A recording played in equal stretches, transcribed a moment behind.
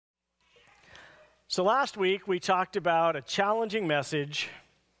So last week, we talked about a challenging message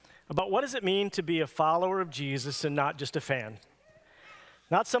about what does it mean to be a follower of Jesus and not just a fan.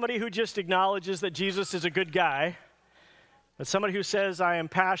 Not somebody who just acknowledges that Jesus is a good guy, but somebody who says, I am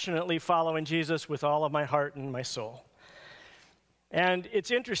passionately following Jesus with all of my heart and my soul. And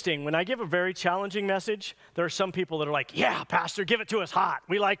it's interesting, when I give a very challenging message, there are some people that are like, yeah, Pastor, give it to us hot.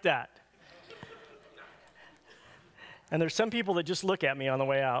 We like that. And there's some people that just look at me on the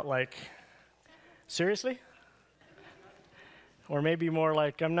way out like, seriously? Or maybe more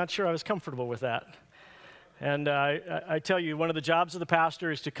like, I'm not sure I was comfortable with that. And I tell you, one of the jobs of the pastor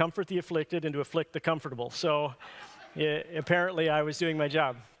is to comfort the afflicted and to afflict the comfortable. So apparently I was doing my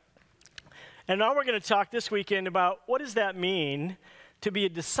job. And now we're going to talk this weekend about what does that mean to be a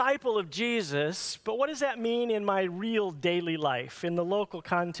disciple of Jesus, but what does that mean in my real daily life, in the local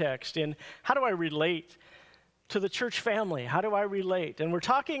context, and how do I relate to the church family? How do I relate? And we're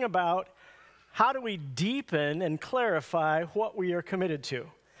talking about how do we deepen and clarify what we are committed to?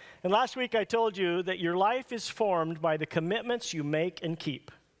 And last week I told you that your life is formed by the commitments you make and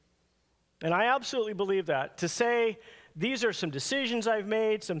keep. And I absolutely believe that. To say these are some decisions I've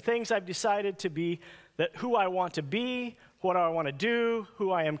made, some things I've decided to be, that who I want to be, what I want to do,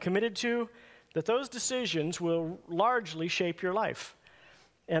 who I am committed to, that those decisions will largely shape your life.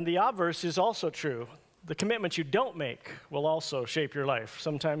 And the obverse is also true. The commitments you don't make will also shape your life,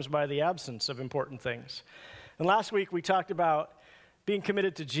 sometimes by the absence of important things. And last week we talked about being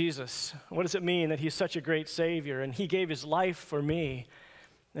committed to Jesus. What does it mean that he's such a great Savior and he gave his life for me?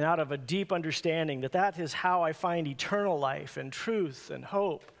 And out of a deep understanding that that is how I find eternal life and truth and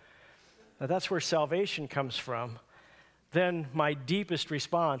hope, that's where salvation comes from, then my deepest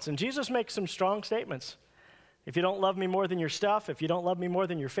response. And Jesus makes some strong statements. If you don't love me more than your stuff, if you don't love me more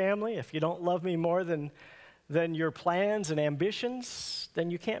than your family, if you don't love me more than your plans and ambitions, then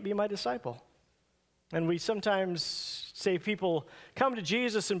you can't be my disciple. And we sometimes say people come to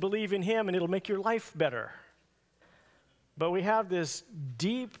Jesus and believe in him and it'll make your life better. But we have this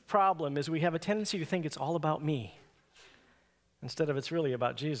deep problem is we have a tendency to think it's all about me instead of it's really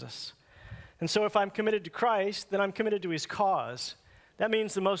about Jesus. And so if I'm committed to Christ, then I'm committed to his cause. That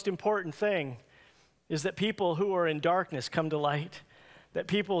means the most important thing is that people who are in darkness come to light, that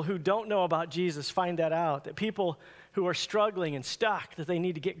people who don't know about Jesus find that out, that people who are struggling and stuck, that they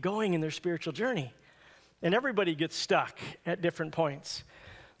need to get going in their spiritual journey. And everybody gets stuck at different points.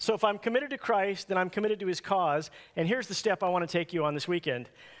 So if I'm committed to Christ, then I'm committed to his cause. And here's the step I want to take you on this weekend.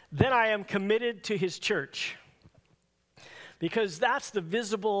 Then I am committed to his church. Because that's the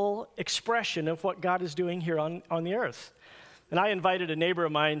visible expression of what God is doing here on the earth. And I invited a neighbor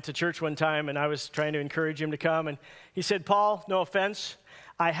of mine to church one time, and I was trying to encourage him to come. And he said, Paul, no offense,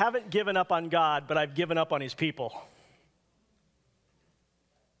 I haven't given up on God, but I've given up on his people.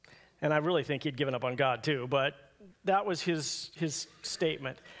 And I really think he'd given up on God too, but that was his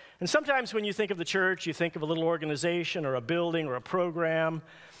statement. And sometimes when you think of the church, you think of a little organization or a building or a program,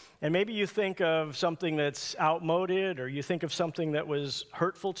 and maybe you think of something that's outmoded or you think of something that was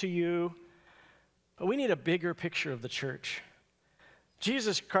hurtful to you. But we need a bigger picture of the church.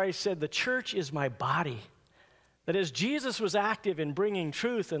 Jesus Christ said, the church is my body. That as Jesus was active in bringing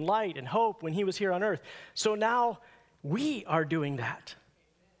truth and light and hope when he was here on earth, so now we are doing that.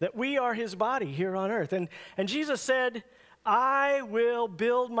 That we are his body here on earth. And Jesus said, I will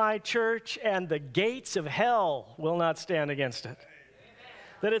build my church and the gates of hell will not stand against it. Amen.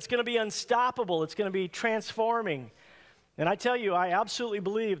 That it's going to be unstoppable. It's going to be transforming. And I tell you, I absolutely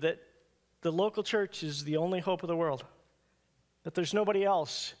believe that the local church is the only hope of the world. That there's nobody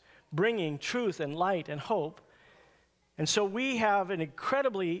else bringing truth and light and hope. And so we have an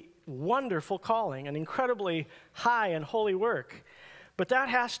incredibly wonderful calling, an incredibly high and holy work. But that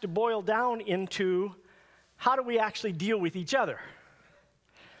has to boil down into how do we actually deal with each other?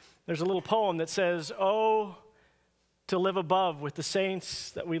 There's a little poem that says, oh, to live above with the saints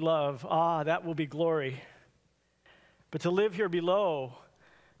that we love, that will be glory. But to live here below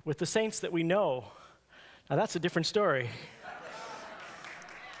with the saints that we know, now that's a different story.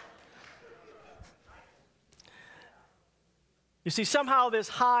 You see, somehow this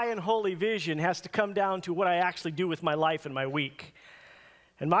high and holy vision has to come down to what I actually do with my life and my week.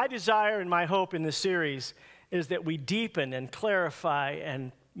 And my desire and my hope in this series is that we deepen and clarify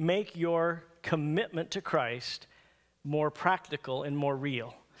and make your commitment to Christ more practical and more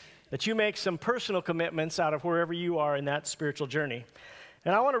real. That you make some personal commitments out of wherever you are in that spiritual journey.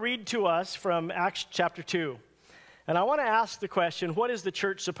 And I want to read to us from Acts chapter 2. And I want to ask the question, what is the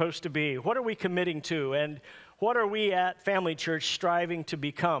church supposed to be? What are we committing to? And what are we at Family Church striving to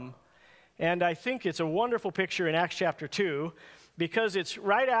become? And I think it's a wonderful picture in Acts chapter 2. because it's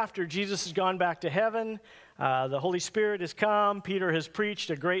right after Jesus has gone back to heaven, the Holy Spirit has come, Peter has preached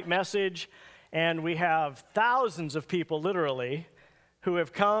a great message, and we have thousands of people, literally, who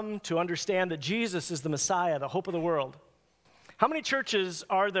have come to understand that Jesus is the Messiah, the hope of the world. How many churches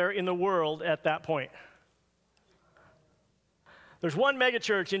are there in the world at that point? There's one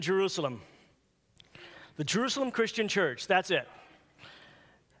megachurch in Jerusalem, the Jerusalem Christian Church. That's it.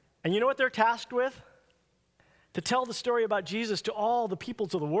 And you know what they're tasked with? To tell the story about Jesus to all the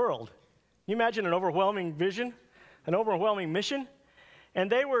peoples of the world. Can you imagine an overwhelming vision, an overwhelming mission? And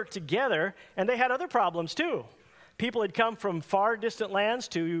they were together, and they had other problems too. People had come from far distant lands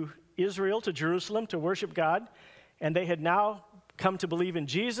to Israel, to Jerusalem, to worship God, and they had now come to believe in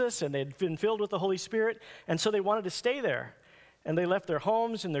Jesus, and they had been filled with the Holy Spirit, and so they wanted to stay there. And they left their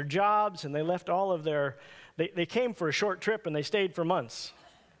homes and their jobs, and they left all of their, they came for a short trip, and they stayed for months.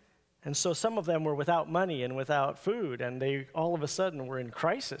 And so some of them were without money and without food, and they all of a sudden were in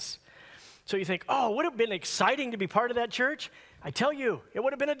crisis. So you think, oh, would it have been exciting to be part of that church? I tell you, it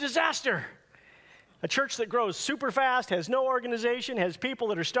would have been a disaster. A church that grows super fast, has no organization, has people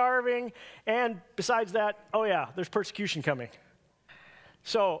that are starving, and besides that, oh yeah, there's persecution coming.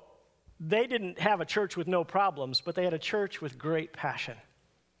 So they didn't have a church with no problems, but they had a church with great passion.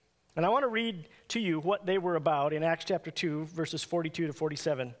 And I want to read to you what they were about in Acts chapter 2, verses 42 to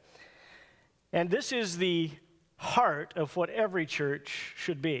 47. And this is the heart of what every church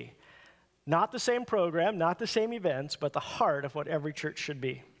should be. Not the same program, not the same events, but the heart of what every church should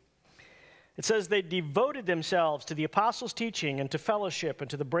be. It says, they devoted themselves to the apostles' teaching and to fellowship and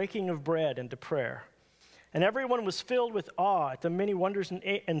to the breaking of bread and to prayer. And everyone was filled with awe at the many wonders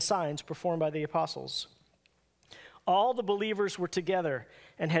and signs performed by the apostles. All the believers were together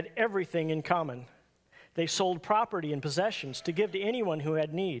and had everything in common. They sold property and possessions to give to anyone who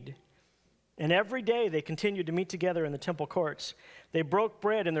had need. And every day they continued to meet together in the temple courts. They broke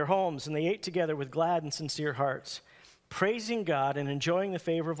bread in their homes, and they ate together with glad and sincere hearts, praising God and enjoying the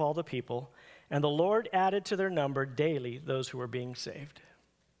favor of all the people. And the Lord added to their number daily those who were being saved.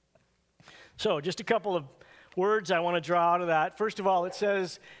 So just a couple of words I want to draw out of that. First of all, it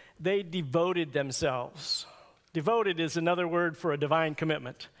says they devoted themselves. Devoted is another word for a divine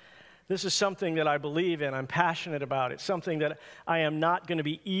commitment. This is something that I believe in. I'm passionate about. It's something that I am not going to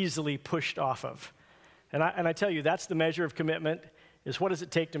be easily pushed off of. And I tell you, that's the measure of commitment, is what does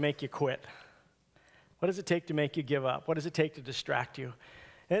it take to make you quit? What does it take to make you give up? What does it take to distract you?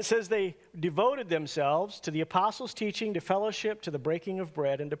 And it says they devoted themselves to the apostles' teaching, to fellowship, to the breaking of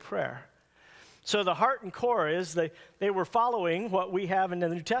bread, and to prayer. So the heart and core is they were following what we have in the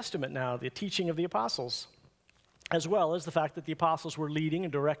New Testament now, the teaching of the apostles, as well as the fact that the apostles were leading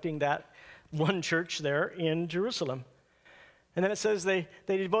and directing that one church there in Jerusalem. And then it says they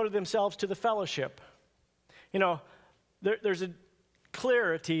devoted themselves to the fellowship. You know, there's a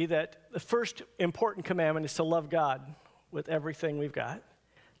clarity that the first important commandment is to love God with everything we've got.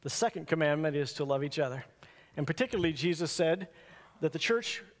 The second commandment is to love each other. And particularly, Jesus said that the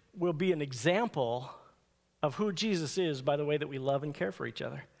church will be an example of who Jesus is by the way that we love and care for each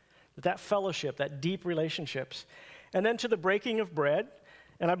other. That fellowship, that deep relationships. And then to the breaking of bread.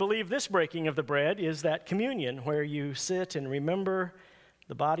 And I believe this breaking of the bread is that communion where you sit and remember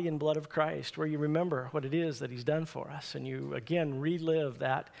the body and blood of Christ, where you remember what it is that he's done for us. And you, again, relive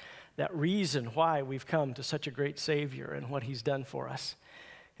that reason why we've come to such a great Savior and what he's done for us.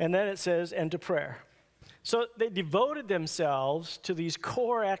 And then it says, and to prayer. So they devoted themselves to these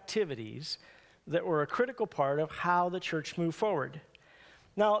core activities that were a critical part of how the church moved forward.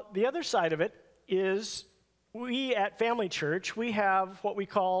 Now, the other side of it is we at Family Church, we have what we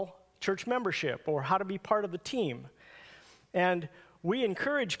call church membership, or how to be part of the team. And we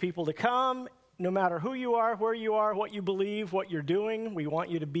encourage people to come, no matter who you are, where you are, what you believe, what you're doing. We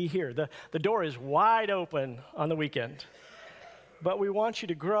want you to be here. The door is wide open on the weekend. But we want you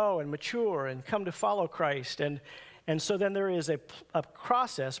to grow and mature and come to follow Christ. And so then there is a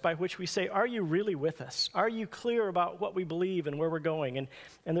process by which we say, are you really with us? Are you clear about what we believe and where we're going?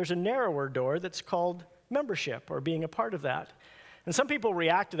 And there's a narrower door that's called membership, or being a part of that. And some people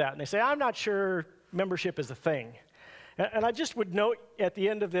react to that, and they say, I'm not sure membership is a thing. And I just would note at the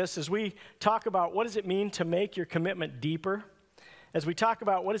end of this, as we talk about what does it mean to make your commitment deeper, as we talk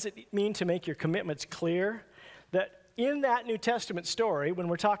about what does it mean to make your commitments clear, that in that New Testament story, when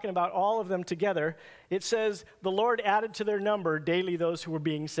we're talking about all of them together, it says, the Lord added to their number daily those who were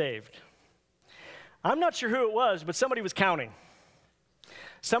being saved. I'm not sure who it was, but somebody was counting.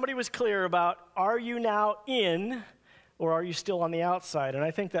 Somebody was clear about, are you now in, or are you still on the outside? And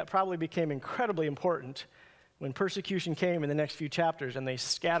I think that probably became incredibly important when persecution came in the next few chapters, and they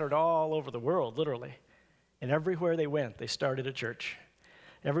scattered all over the world, literally. And everywhere they went, they started a church.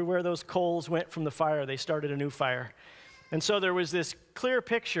 Everywhere those coals went from the fire, they started a new fire. And so there was this clear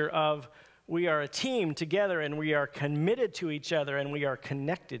picture of we are a team together, and we are committed to each other, and we are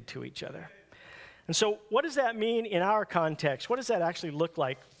connected to each other. And so what does that mean in our context? What does that actually look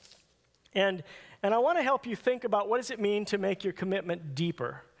like? And I want to help you think about what does it mean to make your commitment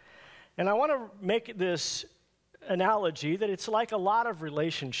deeper. And I want to make this analogy that it's like a lot of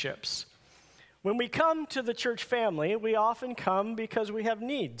relationships. When we come to the church family, we often come because we have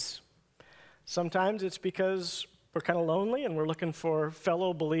needs. Sometimes it's because we're kind of lonely and we're looking for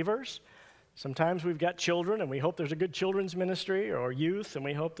fellow believers. Sometimes we've got children and we hope there's a good children's ministry, or youth and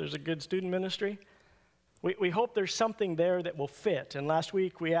we hope there's a good student ministry. We hope there's something there that will fit. And last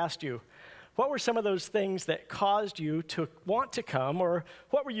week we asked you, what were some of those things that caused you to want to come, or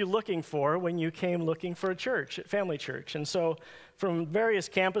what were you looking for when you came looking for a church, at Family Church? And so from various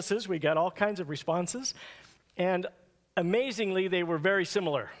campuses, we got all kinds of responses, and amazingly, they were very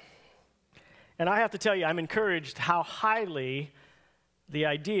similar. And I have to tell you, I'm encouraged how highly the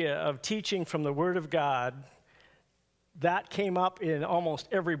idea of teaching from the Word of God, that came up in almost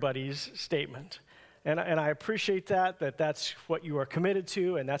everybody's statement. And I appreciate that's what you are committed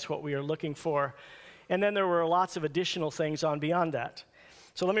to, and that's what we are looking for. And then there were lots of additional things on beyond that.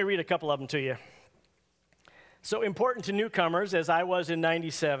 So let me read a couple of them to you. So important to newcomers, as I was in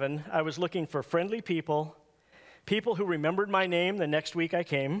 97, I was looking for friendly people, people who remembered my name the next week I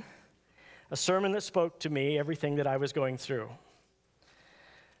came, a sermon that spoke to me, everything that I was going through.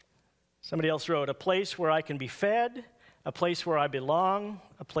 Somebody else wrote, a place where I can be fed, a place where I belong,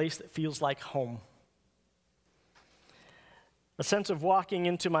 a place that feels like home. A sense of walking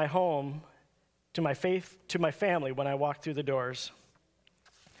into my home, to my faith, to my family when I walked through the doors.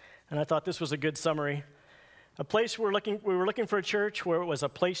 And I thought this was a good summary. A place we were looking for a church where it was a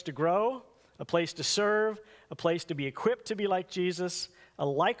place to grow, a place to serve, a place to be equipped to be like Jesus, a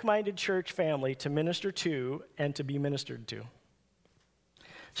like-minded church family to minister to and to be ministered to.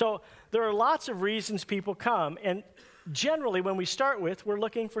 So there are lots of reasons people come, and generally when we start with, we're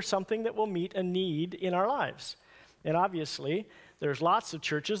looking for something that will meet a need in our lives. And obviously, there's lots of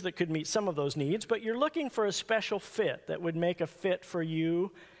churches that could meet some of those needs, but you're looking for a special fit that would make a fit for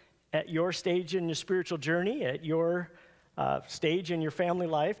you at your stage in your spiritual journey, at your stage in your family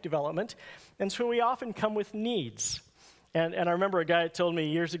life development. And so we often come with needs. And I remember a guy that told me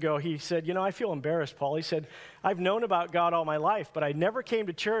years ago, he said, I feel embarrassed, Paul. He said, I've known about God all my life, but I never came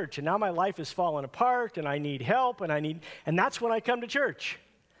to church, and now my life is falling apart, and I need help, and that's when I come to church.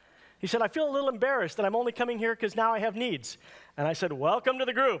 He said, I feel a little embarrassed that I'm only coming here because now I have needs. And I said, welcome to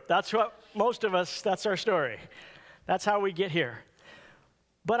the group. That's what most of us, that's our story. That's how we get here.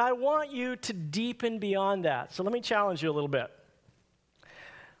 But I want you to deepen beyond that. So let me challenge you a little bit.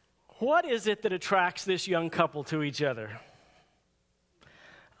 What is it that attracts this young couple to each other?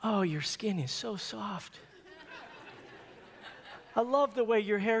 Oh, your skin is so soft. I love the way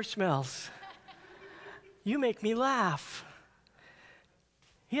your hair smells. You make me laugh.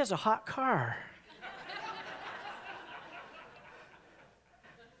 He has a hot car.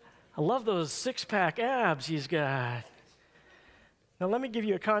 I love those six-pack abs he's got. Now let me give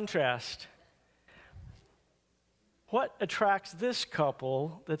you a contrast. What attracts this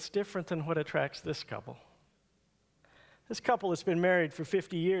couple that's different than what attracts this couple? This couple that's been married for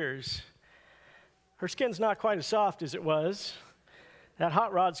 50 years, her skin's not quite as soft as it was. That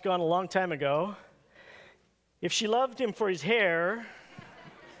hot rod's gone a long time ago. If she loved him for his hair,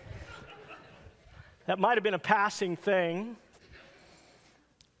 that might have been a passing thing.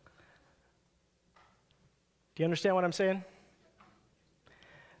 Do you understand what I'm saying?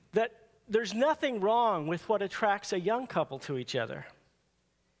 That there's nothing wrong with what attracts a young couple to each other.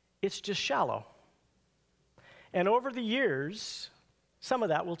 It's just shallow. And over the years, some of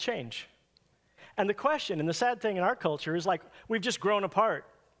that will change. And the question, and the sad thing in our culture is like, we've just grown apart.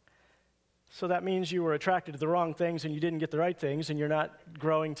 So that means you were attracted to the wrong things and you didn't get the right things and you're not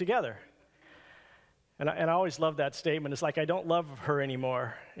growing together. And I always love that statement. It's like, I don't love her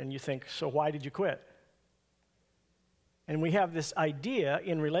anymore. And you think, so why did you quit? And we have this idea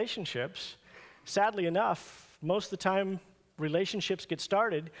in relationships, sadly enough, most of the time relationships get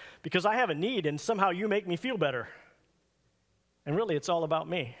started because I have a need and somehow you make me feel better. And really, it's all about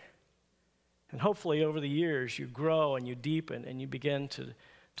me. And hopefully over the years, you grow and you deepen and you begin to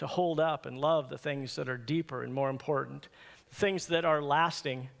hold up and love the things that are deeper and more important, things that are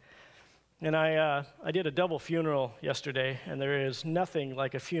lasting. And I did a double funeral yesterday, and there is nothing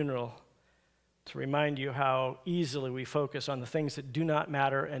like a funeral to remind you how easily we focus on the things that do not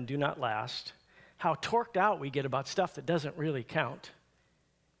matter and do not last, how torqued out we get about stuff that doesn't really count.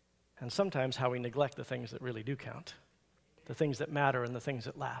 and sometimes how we neglect the things that really do count, the things that matter and the things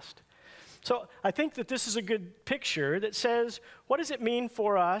that last. So I think that this is a good picture that says, what does it mean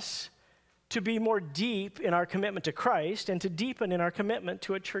for us to be more deep in our commitment to Christ and to deepen in our commitment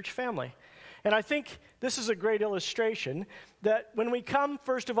to a church family? And I think this is a great illustration that when we come,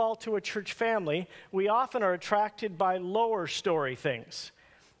 first of all, to a church family, we often are attracted by lower story things.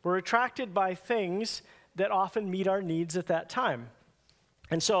 We're attracted by things that often meet our needs at that time.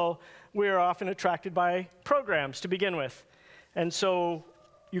 And so we're often attracted by programs to begin with. And so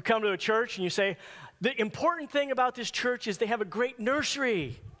you come to a church and you say, the important thing about this church is they have a great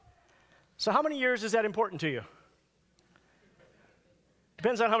nursery. So how many years is that important to you?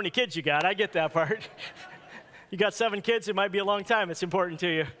 Depends on how many kids you got. I get that part. You got 7 kids, it might be a long time. It's important to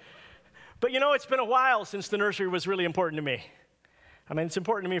you. But you know, it's been a while since the nursery was really important to me. I mean, it's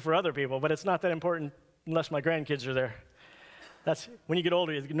important to me for other people, but it's not that important unless my grandkids are there. That's when you get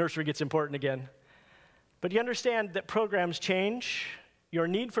older, the nursery gets important again. But you understand that programs change, your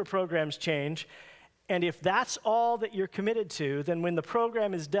need for programs change, and if that's all that you're committed to, then when the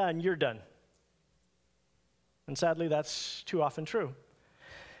program is done, you're done. And sadly, that's too often true.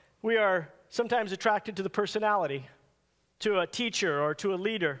 We are sometimes attracted to the personality, to a teacher or to a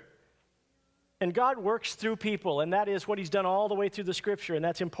leader. And God works through people, and that is what he's done all the way through the scripture, and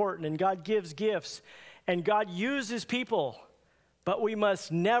that's important. And God gives gifts, and God uses people. But we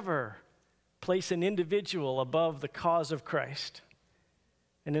must never place an individual above the cause of Christ.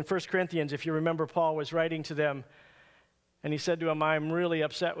 And in 1 Corinthians, if you remember, Paul was writing to them, and he said to them, I'm really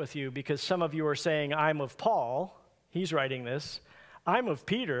upset with you because some of you are saying, I'm of Paul. He's writing this. I'm of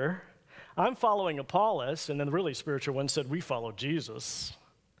Peter. I'm following Apollos. And then the really spiritual one said, we follow Jesus.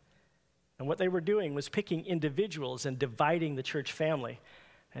 And what they were doing was picking individuals and dividing the church family.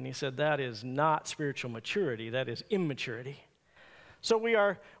 And he said, that is not spiritual maturity. That is immaturity. So we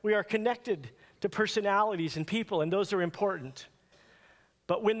are connected to personalities and people, and those are important.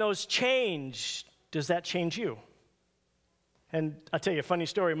 But when those change, does that change you? And I'll tell you a funny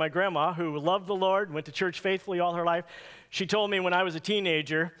story. My grandma, who loved the Lord, went to church faithfully all her life, she told me when I was a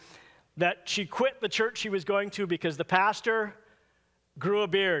teenager that she quit the church she was going to because the pastor grew a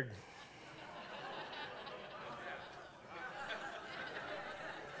beard.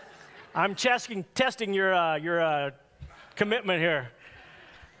 I'm testing your commitment here.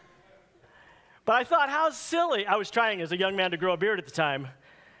 But I thought, how silly. I was trying as a young man to grow a beard at the time.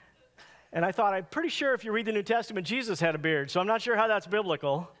 And I thought, I'm pretty sure if you read the New Testament, Jesus had a beard, so I'm not sure how that's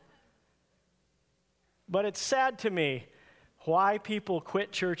biblical. But it's sad to me why people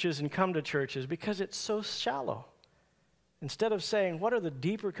quit churches and come to churches, because it's so shallow. Instead of saying, what are the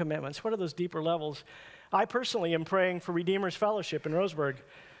deeper commitments? What are those deeper levels? I personally am praying for Redeemer's Fellowship in Roseburg,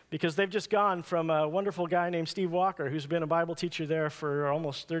 because they've just gone from a wonderful guy named Steve Walker, who's been a Bible teacher there for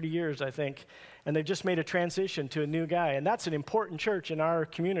almost 30 years, I think, and they've just made a transition to a new guy, and that's an important church in our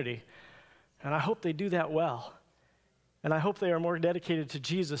community. And I hope they do that well. And I hope they are more dedicated to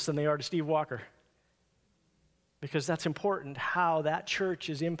Jesus than they are to Steve Walker. Because that's important, how that church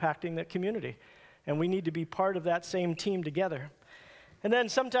is impacting that community. And we need to be part of that same team together. And then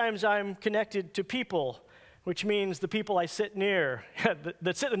sometimes I'm connected to people, which means the people I sit near,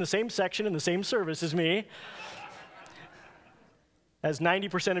 that sit in the same section in the same service as me, as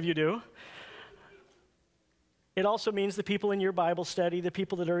 90% of you do. It also means the people in your Bible study, the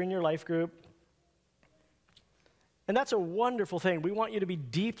people that are in your life group. And that's a wonderful thing. We want you to be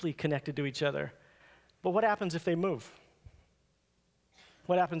deeply connected to each other. But what happens if they move?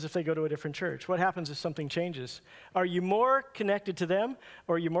 What happens if they go to a different church? What happens if something changes? Are you more connected to them,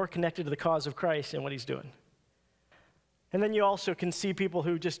 or are you more connected to the cause of Christ and what he's doing? And then you also can see people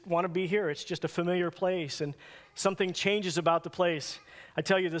who just want to be here. It's just a familiar place, and something changes about the place. I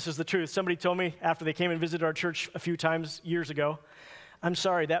tell you, this is the truth. Somebody told me after they came and visited our church a few times years ago, I'm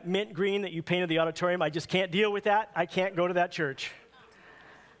sorry, that mint green that you painted the auditorium, I just can't deal with that. I can't go to that church.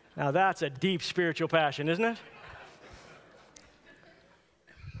 Now that's a deep spiritual passion, isn't it?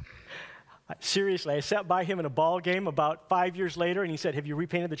 Seriously, I sat by him in a ball game about 5 years later, and he said, have you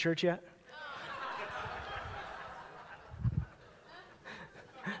repainted the church yet?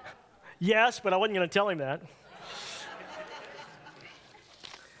 Yes, but I wasn't going to tell him that.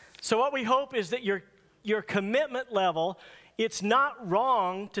 So what we hope is that your commitment level, it's not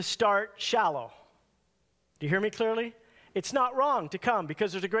wrong to start shallow. Do you hear me clearly? It's not wrong to come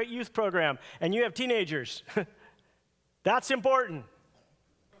because there's a great youth program and you have teenagers. That's important.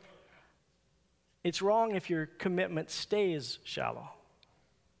 It's wrong if your commitment stays shallow.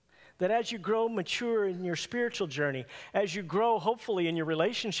 that as you grow mature in your spiritual journey, as you grow hopefully in your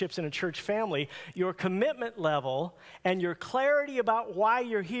relationships in a church family, your commitment level and your clarity about why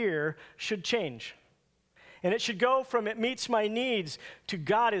you're here should change. And it should go from it meets my needs to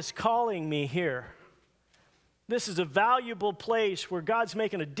God is calling me here. This is a valuable place where God's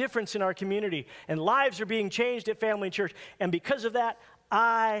making a difference in our community and lives are being changed at Family Church. And because of that,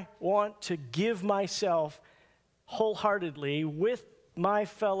 I want to give myself wholeheartedly with my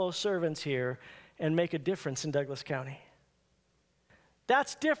fellow servants here and make a difference in Douglas County.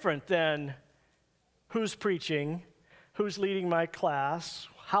 That's different than who's preaching, who's leading my class,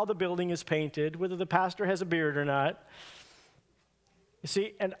 how the building is painted, whether the pastor has a beard or not. You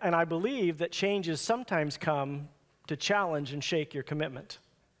see, and I believe that changes sometimes come to challenge and shake your commitment.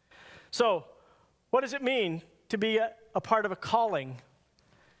 So, what does it mean to be a part of a calling?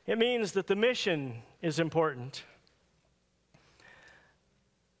 It means that the mission is important.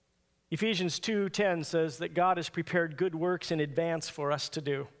 Ephesians 2:10 says that God has prepared good works in advance for us to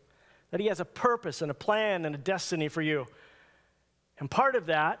do, that he has a purpose and a plan and a destiny for you. And part of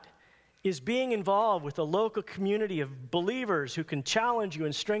that is being involved with a local community of believers who can challenge you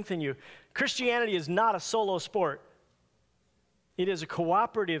and strengthen you. Christianity is not a solo sport. It is a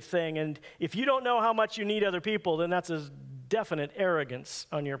cooperative thing, and if you don't know how much you need other people, then that's a definite arrogance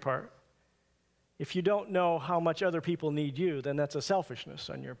on your part. If you don't know how much other people need you, then that's a selfishness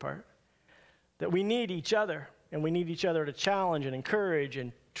on your part. That we need each other, and we need each other to challenge and encourage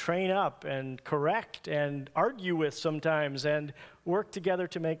and train up and correct and argue with sometimes and work together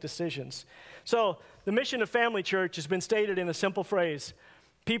to make decisions. So the mission of Family Church has been stated in a simple phrase: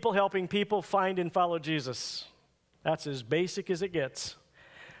 people helping people find and follow Jesus. That's as basic as it gets.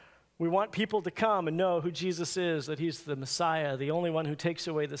 We want people to come and know who Jesus is, that he's the Messiah, the only one who takes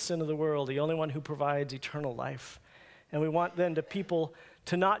away the sin of the world, the only one who provides eternal life. And we want then people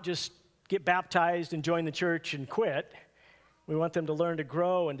to not just get baptized and join the church and quit. We want them to learn to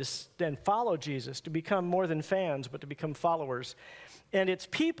grow and to then follow Jesus, to become more than fans, but to become followers. And it's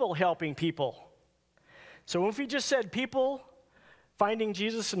people helping people. So if we just said people finding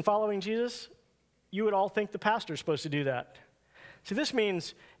Jesus and following Jesus, you would all think the pastor's supposed to do that. See, this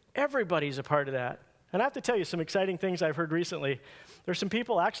means everybody's a part of that. And I have to tell you some exciting things I've heard recently. There's some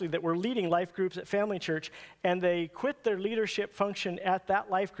people actually that were leading life groups at Family Church, and they quit their leadership function at that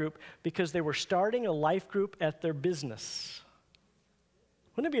life group because they were starting a life group at their business.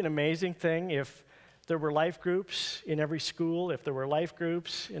 Wouldn't it be an amazing thing if there were life groups in every school, if there were life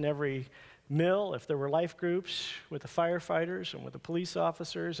groups in every mill, if there were life groups with the firefighters and with the police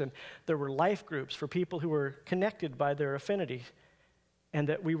officers, and there were life groups for people who were connected by their affinity, and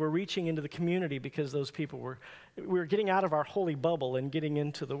that we were reaching into the community because those people we were getting out of our holy bubble and getting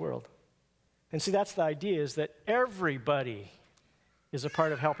into the world. And see, that's the idea, is that everybody is a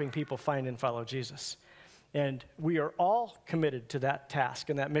part of helping people find and follow Jesus. And we are all committed to that task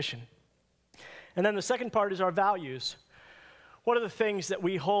and that mission. And then the second part is our values. What are the things that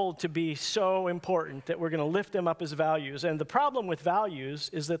we hold to be so important that we're going to lift them up as values? And the problem with values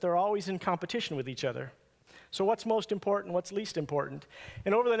is that they're always in competition with each other. So what's most important, what's least important?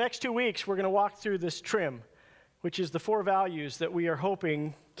 And over the next 2 weeks, we're going to walk through this trim, which is the 4 values that we are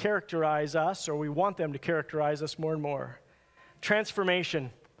hoping characterize us, or we want them to characterize us more and more.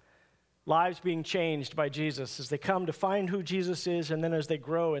 Transformation. Lives being changed by Jesus as they come to find who Jesus is, and then as they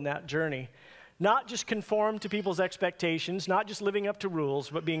grow in that journey. Not just conform to people's expectations, not just living up to rules,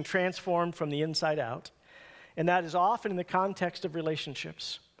 but being transformed from the inside out. And that is often in the context of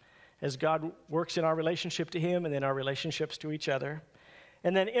relationships, as God works in our relationship to him and in our relationships to each other.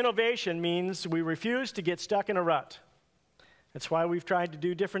 And then innovation means we refuse to get stuck in a rut. That's why we've tried to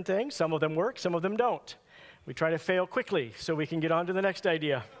do different things. Some of them work, some of them don't. We try to fail quickly so we can get on to the next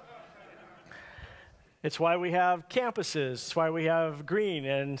idea. It's why we have campuses. It's why we have Green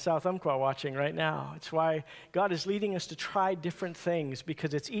and South Umpqua watching right now. It's why God is leading us to try different things,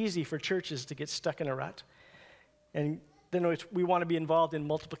 because it's easy for churches to get stuck in a rut. And then we want to be involved in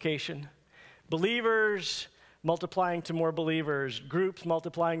multiplication. Believers multiplying to more believers, groups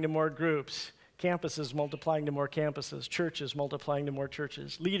multiplying to more groups, campuses multiplying to more campuses, churches multiplying to more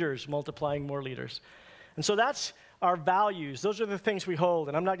churches, leaders multiplying more leaders. And so that's our values. Those are the things we hold.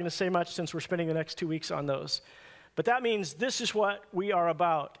 And I'm not going to say much since we're spending the next 2 weeks on those. But that means this is what we are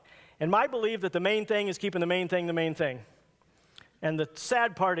about. And my belief that the main thing is keeping the main thing the main thing. And the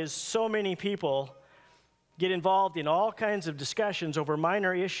sad part is so many people get involved in all kinds of discussions over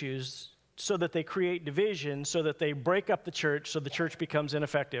minor issues so that they create division, so that they break up the church, so the church becomes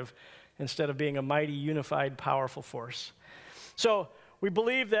ineffective instead of being a mighty, unified, powerful force. So we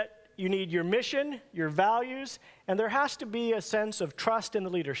believe that you need your mission, your values, and there has to be a sense of trust in the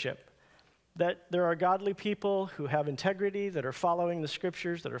leadership. that there are godly people who have integrity, that are following the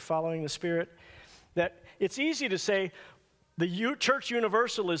Scriptures, that are following the Spirit, that it's easy to say the church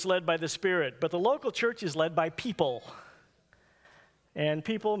universal is led by the Spirit, but the local church is led by people. And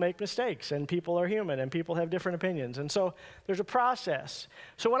people make mistakes, and people are human, and people have different opinions. And so there's a process.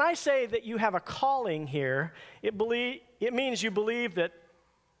 So when I say that you have a calling here, it means you believe that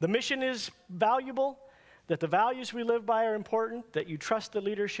the mission is valuable, that the values we live by are important, that you trust the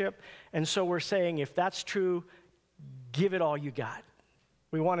leadership. And so we're saying, if that's true, give it all you got.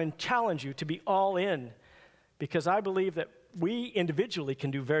 We want to challenge you to be all in, because I believe that we individually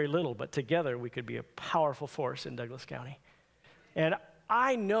can do very little, but together we could be a powerful force in Douglas County. And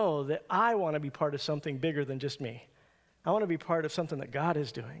I know that I want to be part of something bigger than just me. I want to be part of something that God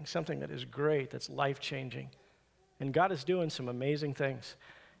is doing, something that is great, that's life-changing. And God is doing some amazing things.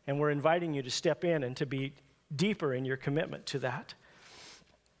 And we're inviting you to step in and to be deeper in your commitment to that.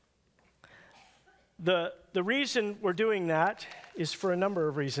 The reason we're doing that is for a number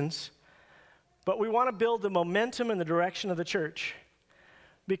of reasons. But we want to build the momentum and the direction of the church.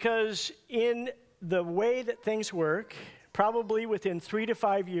 Because in the way that things work, probably within 3 to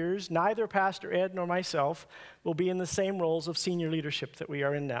 5 years, neither Pastor Ed nor myself will be in the same roles of senior leadership that we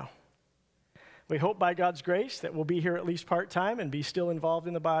are in now. We hope by God's grace that we'll be here at least part-time and be still involved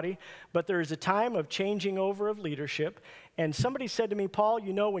in the body. But there is a time of changing over of leadership. And somebody said to me, Paul,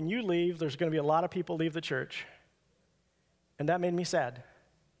 you know, when you leave, there's going to be a lot of people leave the church. And that made me sad.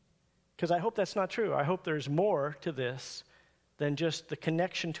 Because I hope that's not true. I hope there's more to this than just the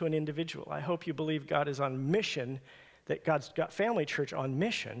connection to an individual. I hope you believe God is on mission, that God's got Family Church on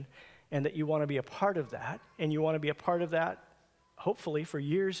mission, and that you want to be a part of that. And you want to be a part of that, hopefully, for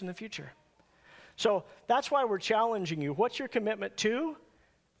years in the future. So that's why we're challenging you. What's your commitment to?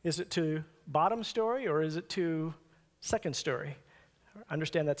 Is it to bottom story or is it to second story? I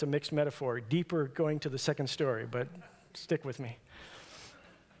understand that's a mixed metaphor, deeper going to the second story, but stick with me.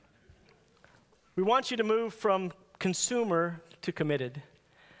 We want you to move from consumer to committed.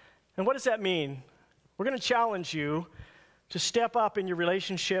 And what does that mean? We're going to challenge you to step up in your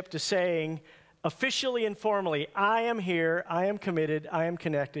relationship to saying, officially and formally, I am here, I am committed, I am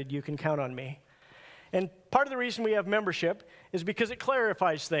connected, you can count on me. And part of the reason we have membership is because it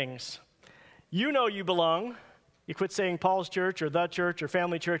clarifies things. You know you belong. You quit saying Paul's church or the church or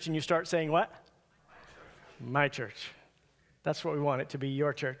Family Church and you start saying what? My church. That's what we want it to be,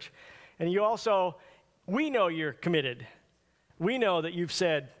 your church. And you also, we know you're committed. We know that you've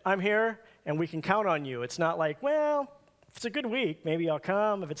said, I'm here and we can count on you. It's not like, well, if it's a good week, maybe I'll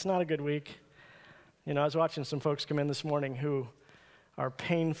come. If it's not a good week. You know, I was watching some folks come in this morning who are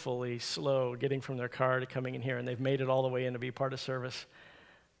painfully slow getting from their car to coming in here, and they've made it all the way in to be part of service.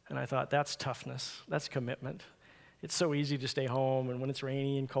 And I thought, that's toughness. That's commitment. It's so easy to stay home, and when it's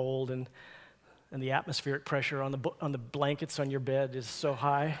rainy and cold, and the atmospheric pressure on the blankets on your bed is so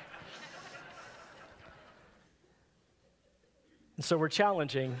high. And so we're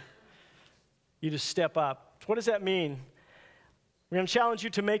challenging you to step up. What does that mean? We're going to challenge you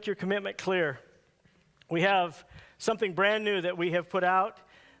to make your commitment clear. We have something brand new that we have put out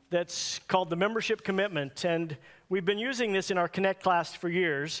that's called the membership commitment. And we've been using this in our Connect class for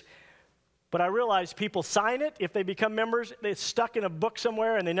years. But I realize people sign it. If they become members, it's stuck in a book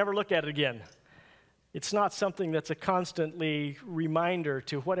somewhere and they never look at it again. It's not something that's a constantly reminder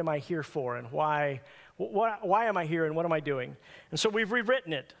to what am I here for and why am I here and what am I doing? And so we've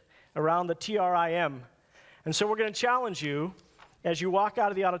rewritten it around the TRIM. And so we're going to challenge you as you walk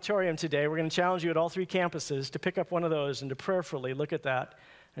out of the auditorium today. We're going to challenge you at all 3 campuses to pick up one of those and to prayerfully look at that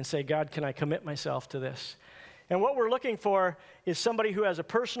and say, God, can I commit myself to this? And what we're looking for is somebody who has a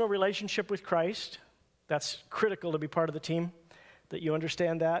personal relationship with Christ. That's critical to be part of the team, that you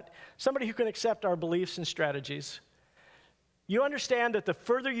understand that. Somebody who can accept our beliefs and strategies. You understand that the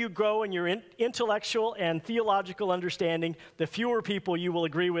further you grow in your intellectual and theological understanding, the fewer people you will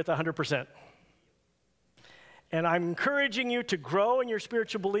agree with 100%. And I'm encouraging you to grow in your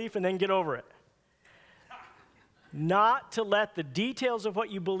spiritual belief and then get over it. Not to let the details of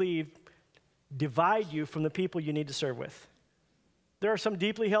what you believe divide you from the people you need to serve with. There are some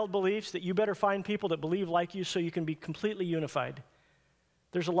deeply held beliefs that you better find people that believe like you so you can be completely unified.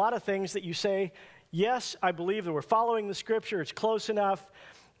 There's a lot of things that you say, yes, I believe that we're following the Scripture, it's close enough.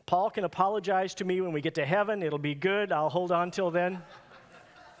 Paul can apologize to me when we get to heaven, it'll be good, I'll hold on till then.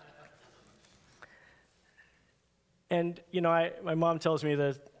 And, you know, my mom tells me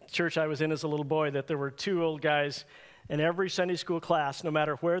the church I was in as a little boy that there were 2 old guys in every Sunday school class, no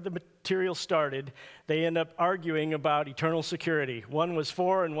matter where the material started, they end up arguing about eternal security. One was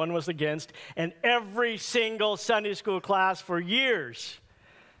for and one was against. And every single Sunday school class for years,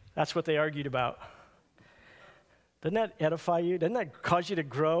 That's what they argued about. Doesn't that edify you? Doesn't that cause you to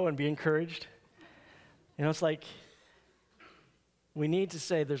grow and be encouraged? You know, it's like we need to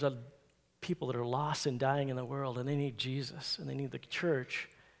say there's people that are lost and dying in the world, and they need Jesus, and they need the church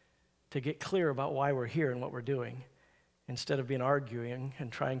to get clear about why we're here and what we're doing, instead of being arguing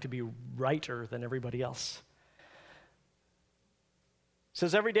and trying to be righter than everybody else. It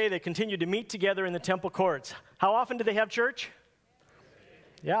says every day they continued to meet together in the temple courts. How often do they have church?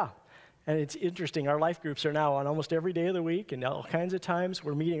 Yeah. And it's interesting, our life groups are now on almost every day of the week, and all kinds of times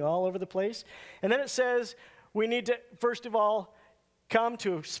we're meeting all over the place. And then it says we need to, first of all, come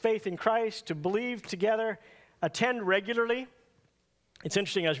to faith in Christ, to believe together, attend regularly. It's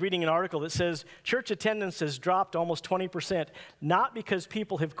interesting, I was reading an article that says church attendance has dropped almost 20%, not because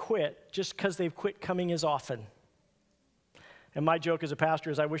people have quit, just because they've quit coming as often. And my joke as a pastor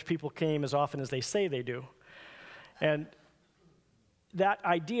is I wish people came as often as they say they do. And that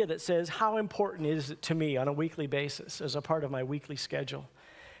idea that says, how important is it to me on a weekly basis as a part of my weekly schedule?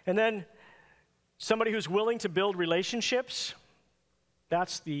 And then somebody who's willing to build relationships.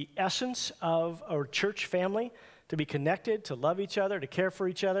 That's the essence of our church family, to be connected, to love each other, to care for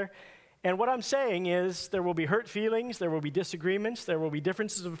each other. And what I'm saying is there will be hurt feelings, there will be disagreements, there will be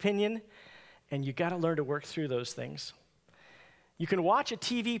differences of opinion, and you got to learn to work through those things. You can watch a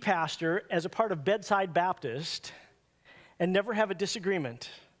TV pastor as a part of Bedside Baptist and never have a disagreement,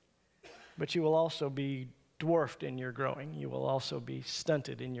 but you will also be dwarfed in your growing. You will also be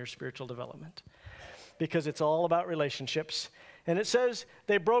stunted in your spiritual development, because it's all about relationships. And it says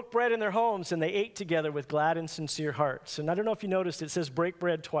they broke bread in their homes and they ate together with glad and sincere hearts. And I don't know if you noticed, it says break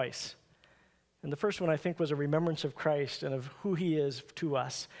bread twice. And the first one, I think, was a remembrance of Christ and of who he is to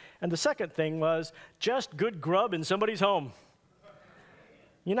us. And the second thing was just good grub in somebody's home.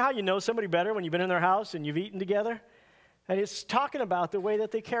 You know how you know somebody better when you've been in their house and you've eaten together? And it's talking about the way that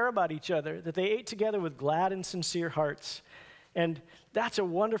they care about each other, that they ate together with glad and sincere hearts. And that's a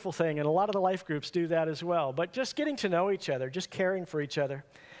wonderful thing, and a lot of the life groups do that as well. But just getting to know each other, just caring for each other.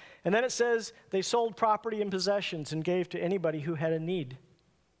 And then it says they sold property and possessions and gave to anybody who had a need.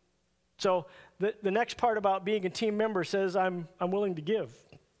 So the next part about being a team member says I'm willing to give.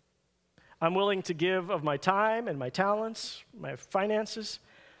 I'm willing to give of my time and my talents, my finances.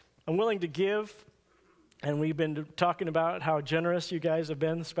 I'm willing to give. And we've been talking about how generous you guys have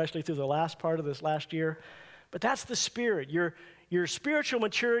been, especially through the last part of this last year. But that's the spirit. Your spiritual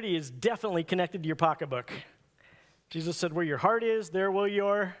maturity is definitely connected to your pocketbook. Jesus said, where your heart is, there will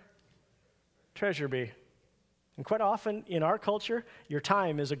your treasure be. And quite often in our culture, your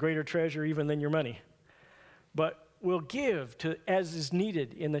time is a greater treasure even than your money. But we'll give to as is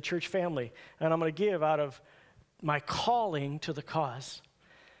needed in the church family. And I'm going to give out of my calling to the cause.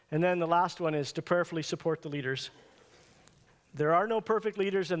 And then the last one is to prayerfully support the leaders. There are no perfect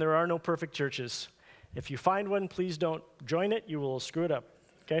leaders and there are no perfect churches. If you find one, please don't join it. You will screw it up,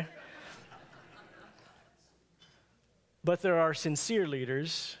 okay? But there are sincere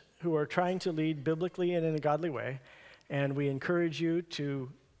leaders who are trying to lead biblically and in a godly way. And we encourage you to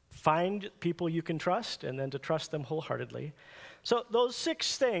find people you can trust and then to trust them wholeheartedly. So those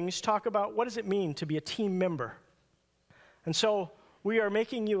 6 things talk about what does it mean to be a team member. And so we are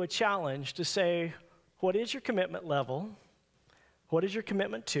making you a challenge to say, what is your commitment level? What is your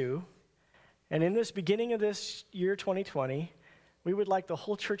commitment to? And in this beginning of this year, 2020, we would like the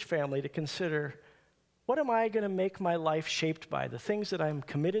whole church family to consider, what am I going to make my life shaped by? The things that I'm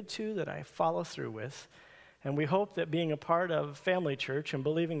committed to, that I follow through with. And we hope that being a part of Family Church and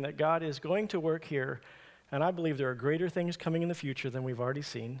believing that God is going to work here, and I believe there are greater things coming in the future than we've already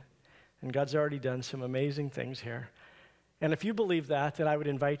seen. And God's already done some amazing things here. And if you believe that, then I would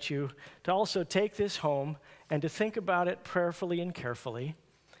invite you to also take this home and to think about it prayerfully and carefully.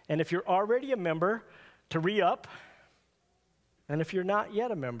 And if you're already a member, to re-up. And if you're not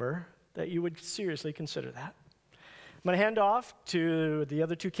yet a member, that you would seriously consider that. I'm going to hand off to the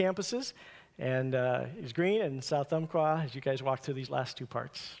other 2 campuses, and it's Green and South Umpqua as you guys walk through these last 2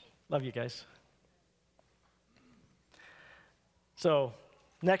 parts. Love you guys. So,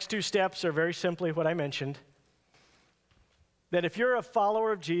 next 2 steps are very simply what I mentioned. That if you're a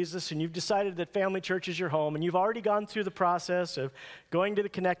follower of Jesus and you've decided that Family Church is your home and you've already gone through the process of going to the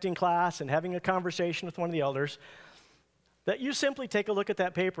connecting class and having a conversation with one of the elders, that you simply take a look at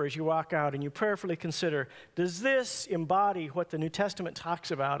that paper as you walk out and you prayerfully consider, does this embody what the New Testament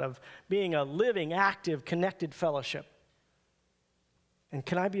talks about of being a living, active, connected fellowship? And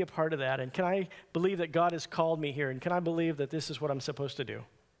can I be a part of that? And can I believe that God has called me here? And can I believe that this is what I'm supposed to do?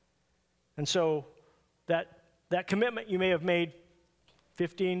 And so that commitment you may have made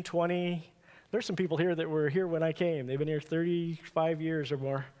 15, 20, there's some people here that were here when I came. They've been here 35 years or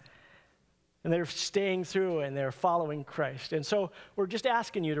more. And they're staying through and they're following Christ. And so we're just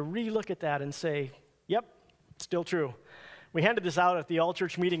asking you to relook at that and say, yep, still true. We handed this out at the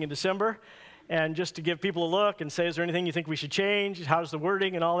all-church meeting in December, and just to give people a look and say, is there anything you think we should change? How's the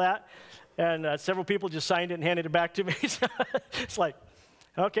wording and all that? And several people just signed it and handed it back to me. So it's like,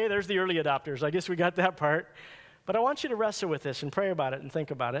 okay, there's the early adopters. I guess we got that part. But I want you to wrestle with this and pray about it and think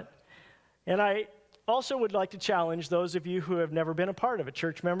about it. And I also would like to challenge those of you who have never been a part of a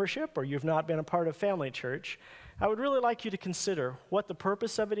church membership or you've not been a part of family church. I would really like you to consider what the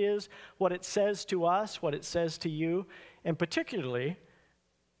purpose of it is, what it says to us, what it says to you, and particularly,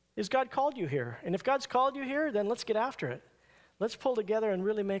 is God called you here? And if God's called you here, then let's get after it. Let's pull together and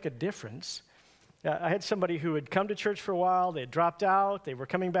really make a difference. I had somebody who had come to church for a while, they had dropped out, they were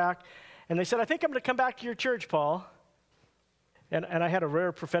coming back, and they said, I think I'm going to come back to your church, Paul. And I had a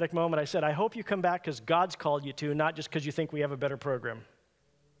rare prophetic moment. I said, I hope you come back because God's called you to, not just because you think we have a better program.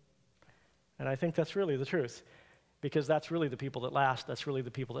 And I think that's really the truth, because that's really the people that last. That's really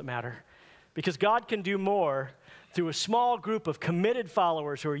the people that matter. Because God can do more through a small group of committed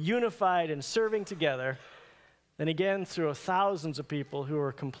followers who are unified and serving together than, again, through thousands of people who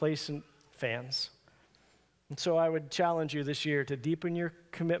are complacent fans. And so I would challenge you this year to deepen your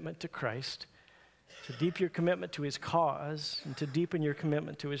commitment to Christ, to deepen your commitment to his cause, and to deepen your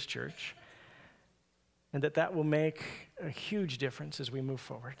commitment to his church, and that will make a huge difference as we move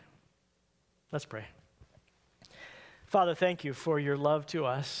forward. Let's pray. Father, thank you for your love to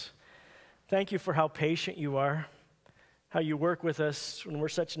us. Thank you for how patient you are, how you work with us when we're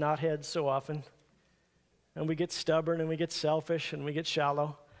such knotheads so often, and we get stubborn, and we get selfish, and we get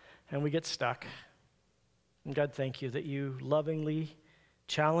shallow, and we get stuck. And God, thank you that you lovingly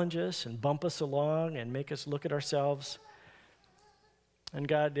challenge us and bump us along and make us look at ourselves. And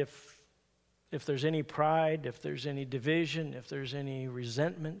God, if there's any pride, if there's any division, if there's any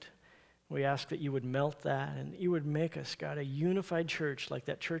resentment, we ask that you would melt that and you would make us, God, a unified church like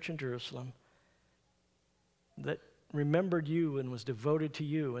that church in Jerusalem that remembered you and was devoted to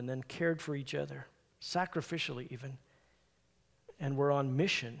you and then cared for each other, sacrificially even. And we're on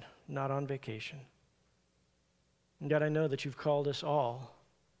mission, not on vacation. And God, I know that you've called us all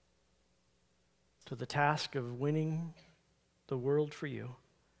to the task of winning the world for you.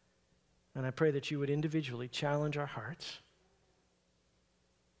 And I pray that you would individually challenge our hearts,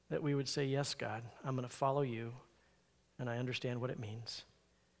 that we would say, yes, God, I'm going to follow you, and I understand what it means.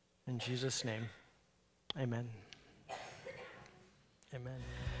 In Jesus' name, amen. Amen.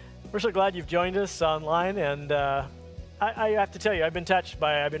 We're so glad you've joined us online, and I have to tell you, I've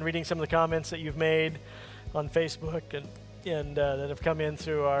been reading some of the comments that you've made on Facebook and that have come in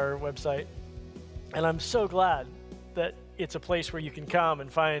through our website. And I'm so glad that it's a place where you can come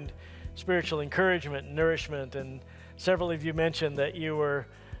and find spiritual encouragement and nourishment. And several of you mentioned that you were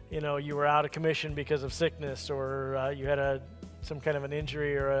out of commission because of sickness, or you had some kind of an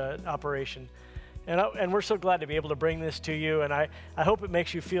injury or an operation. And we're so glad to be able to bring this to you. And I hope it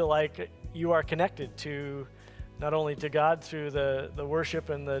makes you feel like you are connected to not only to God through the worship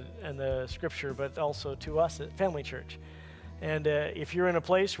and the scripture, but also to us at Family Church. And if you're in a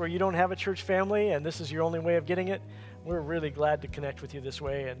place where you don't have a church family and this is your only way of getting it, we're really glad to connect with you this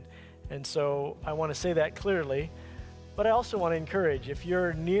way. And so I want to say that clearly. But I also want to encourage, if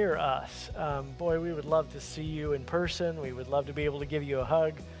you're near us, boy, we would love to see you in person. We would love to be able to give you a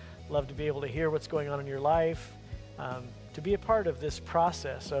hug, love to be able to hear what's going on in your life, to be a part of this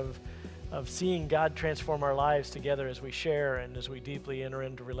process of seeing God transform our lives together as we share and as we deeply enter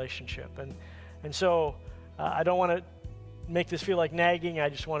into relationship. And so I don't want to make this feel like nagging. I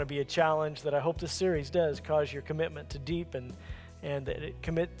just want to be a challenge that I hope this series does cause your commitment to deepen, and that it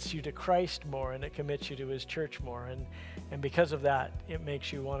commits you to Christ more, and it commits you to his church more. And because of that, it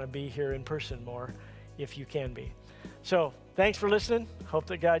makes you want to be here in person more if you can be. So thanks for listening. Hope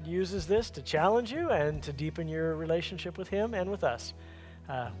that God uses this to challenge you and to deepen your relationship with him and with us.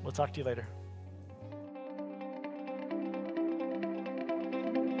 We'll talk to you later.